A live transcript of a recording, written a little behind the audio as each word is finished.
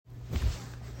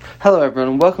Hello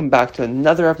everyone, and welcome back to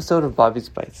another episode of Bobby's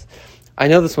Bites. I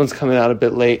know this one's coming out a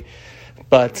bit late,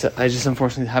 but I just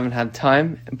unfortunately haven't had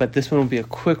time. But this one will be a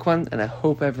quick one, and I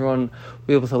hope everyone will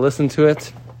be able to listen to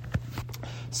it.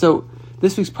 So,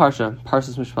 this week's Parsha,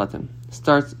 Parshas Mishpatim,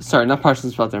 Parshas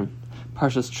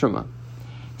Terumah,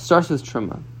 starts with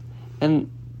Terumah. And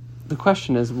the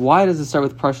question is, why does it start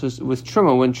with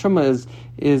Terumah when Terumah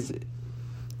is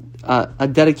a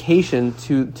dedication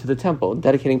to the temple,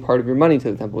 dedicating part of your money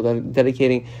to the temple,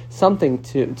 dedicating something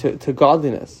to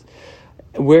godliness,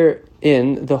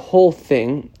 wherein the whole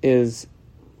parsha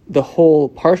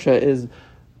is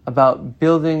about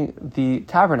building the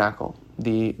tabernacle,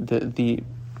 the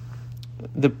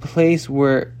place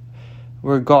where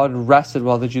God rested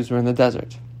while the Jews were in the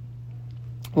desert.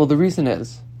 Well, the reason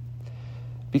is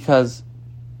because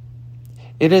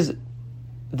it is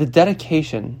the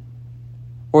dedication.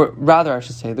 Or rather, I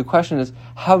should say, the question is,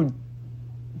 how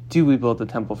do we build a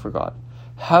temple for God?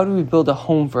 How do we build a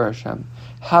home for Hashem?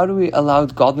 How do we allow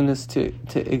godliness to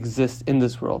exist in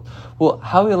this world? Well,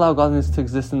 how we allow godliness to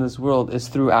exist in this world is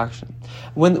through action.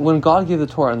 When God gave the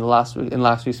Torah in last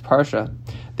week's Parsha,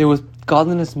 there was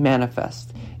godliness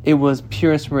manifest. It was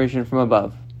pure inspiration from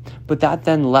above. But that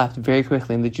then left very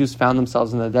quickly, and the Jews found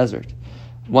themselves in the desert.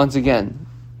 Once again,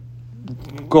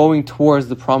 going towards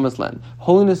the promised land.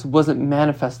 Holiness wasn't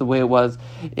manifest the way it was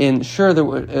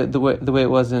the way it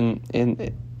was in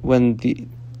when the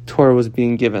Torah was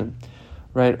being given,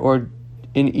 right? Or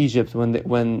in Egypt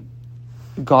when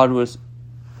God was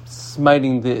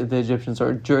smiting the Egyptians,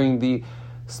 or during the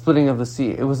splitting of the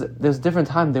sea. There's a different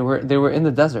time. They were in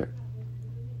the desert.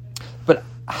 But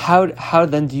how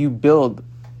then do you build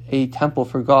a temple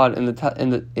for God in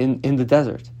the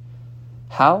desert?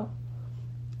 How?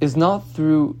 Is not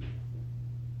through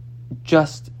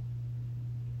just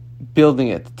building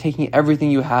it, taking everything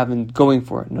you have and going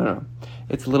for it. No.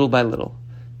 It's little by little.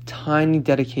 Tiny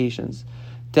dedications.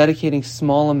 Dedicating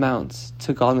small amounts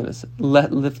to godliness.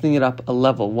 Lifting it up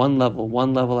one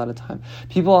level at a time.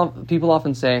 People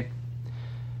often say,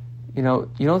 you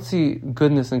don't see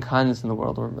goodness and kindness in the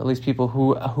world, or at least people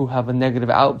who have a negative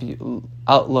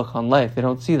outlook on life, they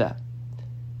don't see that.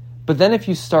 But then if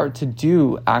you start to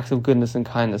do acts of goodness and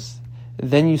kindness,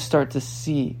 then you start to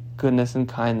see goodness and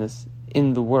kindness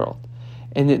in the world.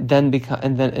 And it then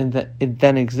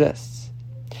exists.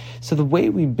 So the way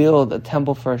we build a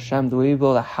temple for Hashem, the way we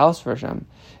build a house for Hashem,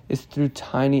 is through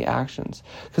tiny actions.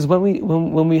 Because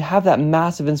when we have that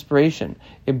massive inspiration,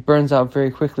 it burns out very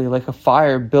quickly, like a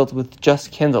fire built with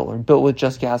just kindle or built with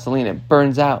just gasoline. It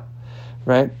burns out,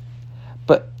 right?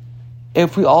 But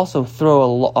if we also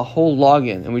throw a whole log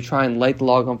in and we try and light the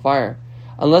log on fire,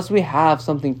 unless we have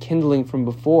something kindling from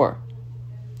before,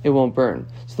 it won't burn.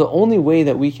 So the only way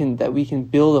that we can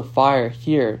build a fire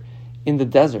here in the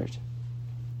desert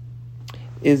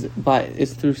is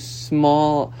through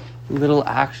small little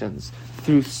actions,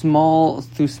 through small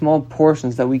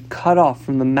portions that we cut off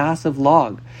from the massive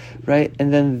log, right?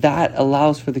 And then that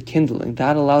allows for the kindling,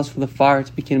 that allows for the fire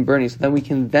to begin burning, so then we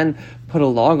can then put a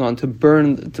log on to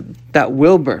burn, that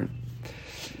will burn.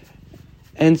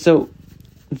 And so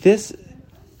this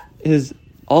is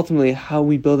ultimately how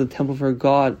we build a temple for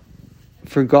God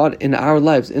in our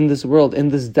lives, in this world, in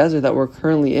this desert that we're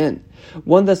currently in.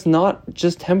 One that's not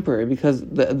just temporary, because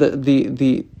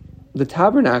the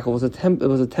tabernacle was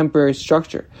a temporary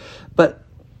structure. But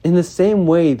in the same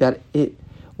way that it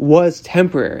was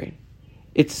temporary,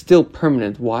 it's still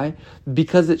permanent. Why?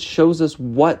 Because it shows us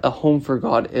what a home for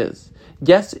God is.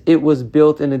 Yes, it was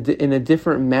built in a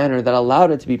different manner that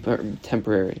allowed it to be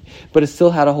temporary, but it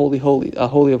still had a holy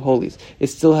of holies. It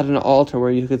still had an altar where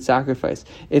you could sacrifice.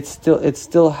 It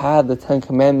still had the 10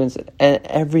 Commandments and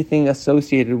everything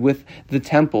associated with the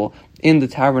temple in the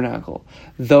tabernacle,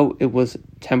 though it was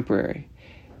temporary.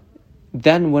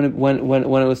 Then when it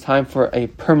was time for a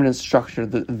permanent structure,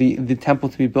 the temple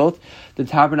to be built, the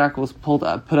tabernacle was put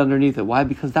underneath it. Why?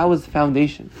 Because that was the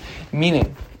foundation,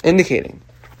 indicating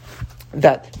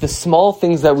that the small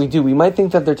things that we do, we might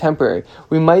think that they're temporary.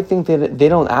 We might think that they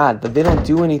don't add, that they don't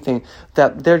do anything,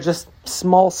 that they're just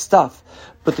small stuff.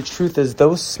 But the truth is,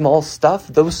 those small stuff,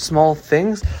 those small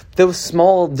things, those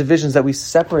small divisions that we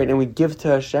separate and we give to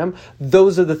Hashem,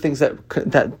 those are the things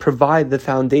that provide the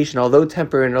foundation. Although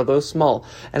temporary and although small,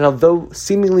 and although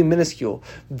seemingly minuscule,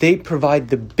 they provide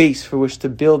the base for which to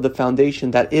build the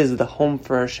foundation that is the home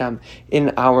for Hashem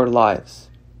in our lives.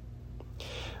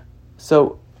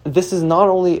 So this is not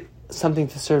only something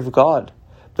to serve God,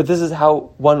 but this is how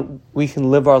we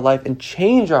can live our life and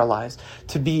change our lives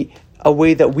to be a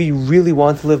way that we really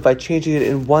want to live by changing it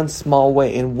in one small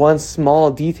way, in one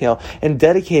small detail, and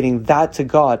dedicating that to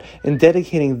God, and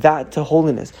dedicating that to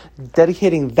holiness,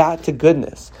 dedicating that to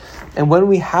goodness. And when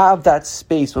we have that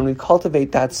space, when we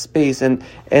cultivate that space and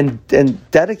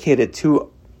dedicate it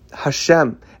to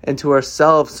Hashem and to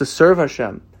ourselves to serve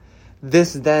Hashem,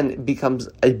 this then becomes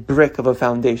a brick of a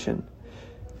foundation.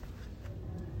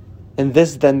 And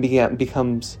this then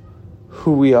becomes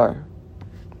who we are.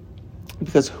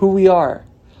 Because who we are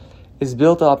is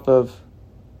built up of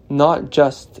not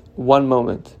just one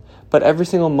moment, but every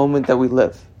single moment that we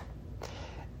live.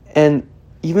 And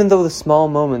even though the small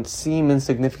moments seem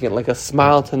insignificant, like a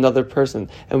smile to another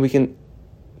person, and we can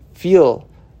feel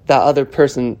that other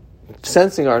person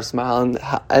sensing our smile,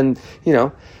 and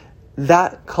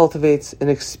that cultivates an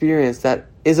experience that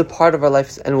is a part of our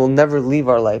life and will never leave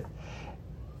our life.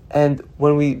 And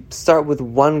when we start with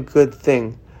one good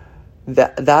thing,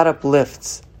 that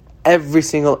uplifts every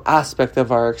single aspect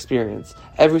of our experience,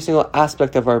 every single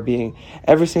aspect of our being,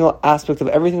 every single aspect of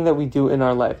everything that we do in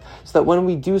our life. So that when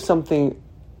we do something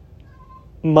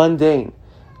mundane,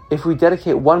 if we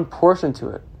dedicate one portion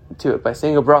to it by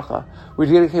saying a bracha, we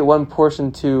dedicate one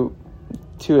portion to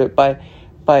it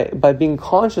by being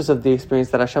conscious of the experience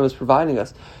that Hashem is providing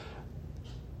us,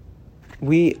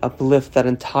 we uplift that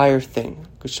entire thing.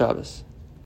 Good Shabbos.